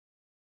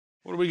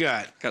What do we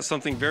got? Got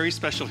something very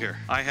special here.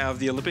 I have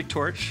the Olympic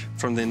torch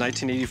from the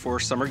 1984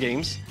 Summer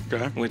Games,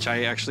 which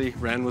I actually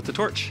ran with the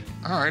torch.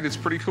 All right, it's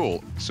pretty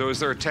cool. So is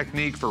there a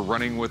technique for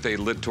running with a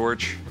lit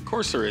torch? Of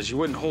course there is. You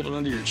wouldn't hold it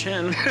under your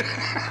chin.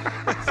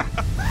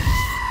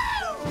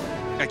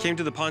 I came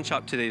to the pawn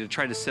shop today to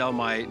try to sell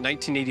my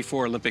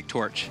 1984 Olympic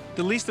torch.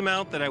 The least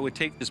amount that I would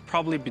take is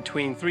probably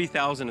between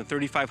 $3,000 and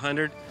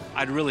 $3,500.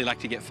 I'd really like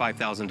to get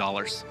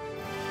 $5,000.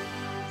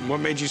 What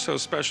made you so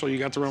special you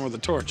got to run with the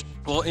torch?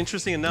 Well,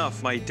 interesting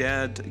enough, my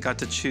dad got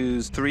to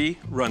choose 3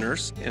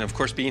 runners. And of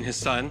course, being his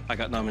son, I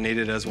got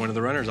nominated as one of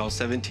the runners. I was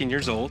 17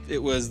 years old.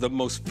 It was the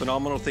most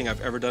phenomenal thing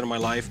I've ever done in my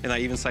life, and I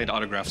even signed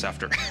autographs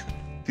after.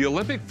 The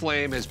Olympic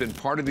flame has been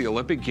part of the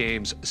Olympic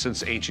Games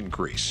since ancient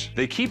Greece.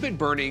 They keep it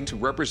burning to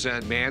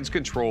represent man's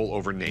control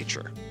over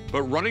nature.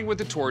 But running with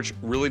the torch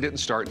really didn't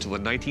start until the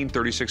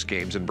 1936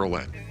 Games in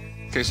Berlin.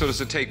 Okay, so does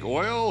it take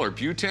oil or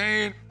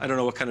butane? I don't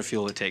know what kind of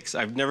fuel it takes.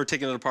 I've never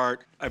taken it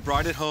apart. I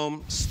brought it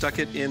home, stuck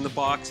it in the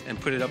box, and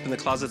put it up in the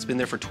closet. It's been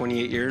there for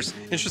 28 years.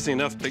 Interesting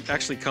enough, it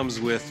actually comes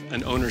with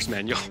an owner's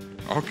manual.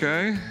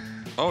 Okay.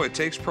 Oh, it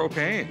takes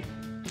propane.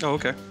 Oh,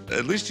 okay.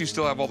 At least you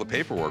still have all the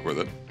paperwork with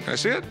it. Can I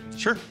see it?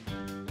 Sure.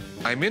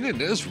 I mean, it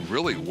is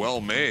really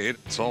well made.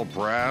 It's all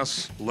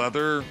brass,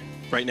 leather.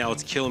 Right now,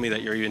 it's killing me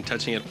that you're even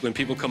touching it. When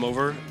people come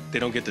over, they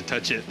don't get to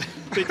touch it.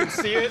 They can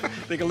see it,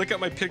 they can look at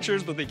my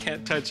pictures, but they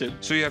can't touch it.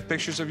 So you have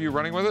pictures of you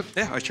running with it?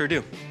 Yeah, I sure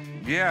do.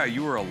 Yeah,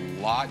 you were a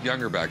lot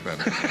younger back then.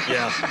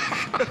 Yeah.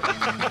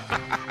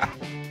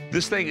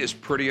 This thing is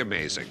pretty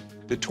amazing.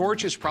 The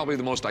torch is probably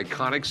the most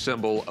iconic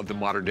symbol of the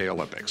modern-day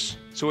Olympics.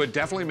 So it would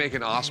definitely make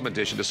an awesome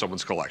addition to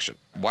someone's collection.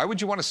 Why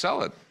would you want to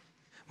sell it?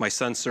 My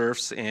son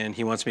surfs, and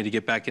he wants me to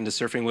get back into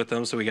surfing with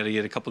him, so we got to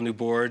get a couple new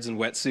boards and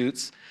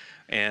wetsuits,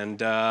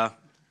 and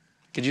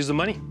could use the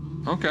money.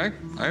 Okay,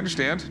 I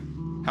understand.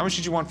 How much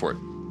did you want for it?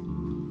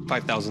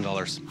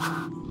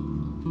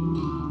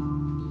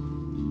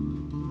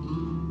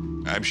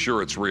 $5,000. I'm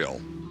sure it's real.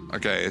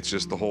 Okay, it's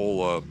just the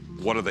whole,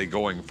 what are they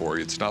going for?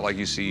 It's not like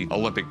you see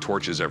Olympic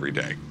torches every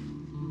day.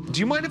 Do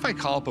you mind if I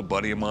call up a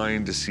buddy of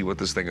mine to see what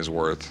this thing is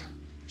worth?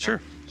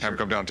 Sure. Have him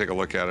come down and take a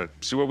look at it,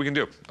 see what we can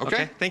do,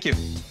 okay? Thank you.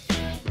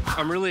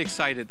 I'm really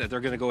excited that they're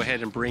going to go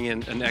ahead and bring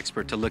in an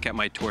expert to look at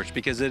my torch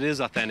because it is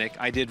authentic.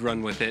 I did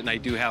run with it, and I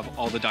do have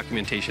all the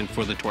documentation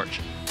for the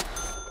torch.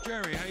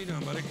 Jerry, how you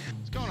doing, buddy?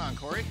 What's going on,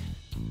 Corey?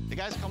 The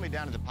guys call me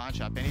down to the pawn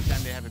shop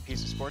anytime they have a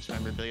piece of sports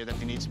memorabilia that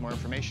they need some more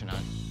information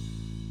on.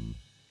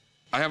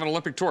 I have an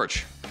Olympic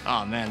torch.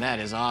 Oh, man, that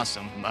is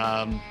awesome.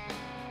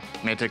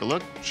 May I take a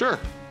look? Sure.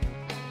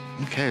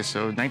 Okay,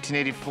 so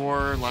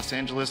 1984 Los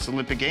Angeles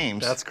Olympic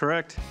Games. That's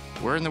correct.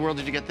 Where in the world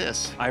did you get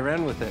this? I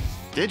ran with it.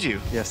 Did you?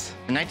 Yes.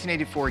 The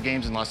 1984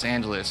 Games in Los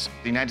Angeles,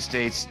 the United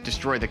States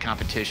destroyed the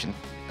competition.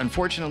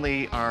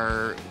 Unfortunately,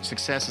 our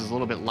success is a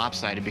little bit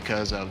lopsided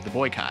because of the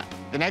boycott.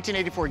 The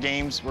 1984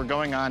 Games were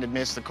going on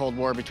amidst the Cold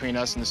War between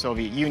us and the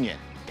Soviet Union.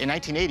 In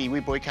 1980, we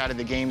boycotted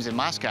the Games in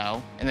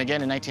Moscow, and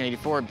again in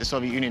 1984, the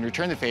Soviet Union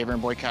returned the favor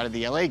and boycotted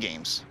the LA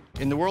Games.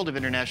 In the world of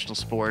international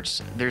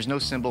sports, there's no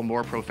symbol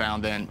more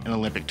profound than an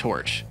Olympic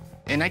torch.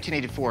 In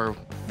 1984,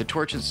 the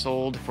torch is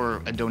sold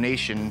for a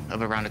donation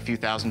of around a few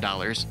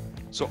 $1,000s.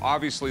 So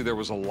obviously there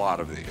was a lot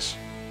of these.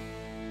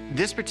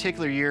 This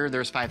particular year,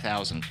 there's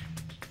 5,000.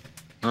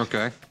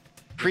 Okay.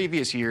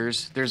 Previous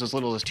years, there's as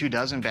little as 2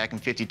 dozen back in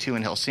 '52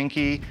 in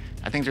Helsinki.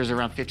 I think there's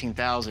around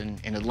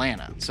 15,000 in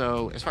Atlanta.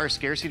 So as far as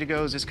scarcity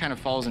goes, this kind of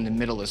falls in the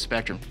middle of the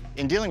spectrum.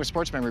 In dealing with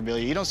sports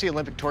memorabilia, you don't see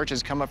Olympic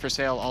torches come up for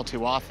sale all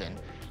too often.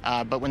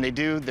 But when they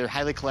do, they're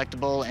highly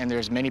collectible, and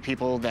there's many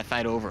people that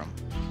fight over them.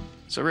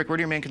 So, Rick, what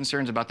are your main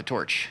concerns about the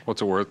torch?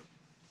 What's it worth?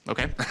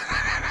 Okay.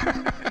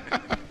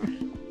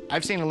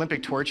 I've seen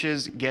Olympic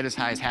torches get as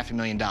high as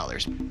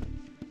 $500,000.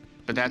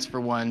 But that's for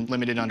one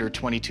limited under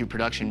 22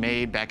 production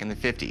made back in the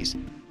 50s.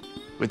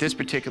 With this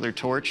particular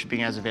torch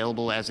being as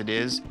available as it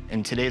is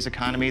in today's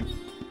economy,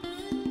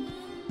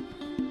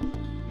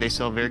 they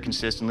sell very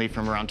consistently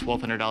from around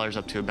 $1,200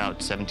 up to about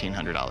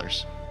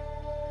 $1,700.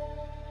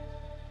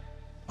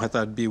 I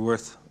thought it'd be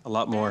worth a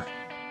lot more.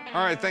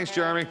 All right, thanks,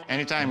 Jeremy.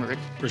 Anytime, Rick.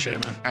 Appreciate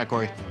it, man. All right,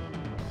 Corey.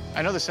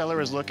 I know the seller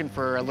is looking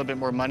for a little bit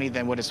more money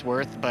than what it's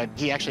worth, but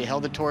he actually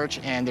held the torch,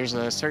 and there's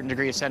a certain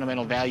degree of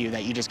sentimental value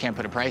that you just can't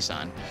put a price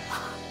on.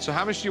 So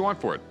how much do you want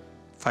for it?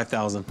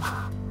 5,000.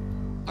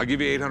 I'll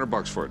give you 800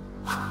 bucks for it.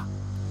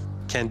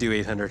 Can't do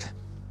 800.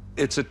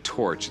 It's a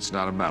torch, it's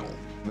not a medal.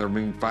 There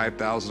being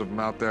 5,000 of them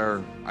out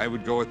there. I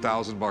would go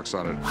 1,000 bucks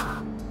on it.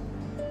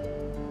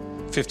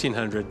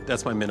 1,500,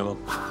 that's my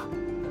minimum.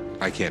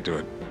 I can't do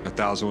it.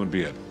 1,000 would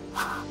be it.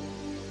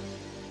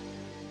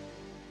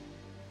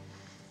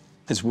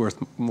 It's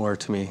worth more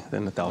to me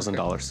than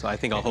 $1,000, so I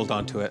think I'll hold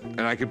on to it.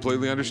 And I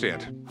completely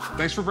understand.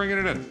 Thanks for bringing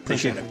it in.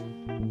 Appreciate it.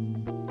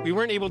 We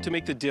weren't able to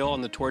make the deal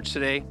on the torch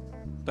today,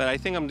 but I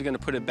think I'm going to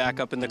put it back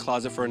up in the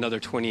closet for another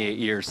 28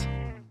 years.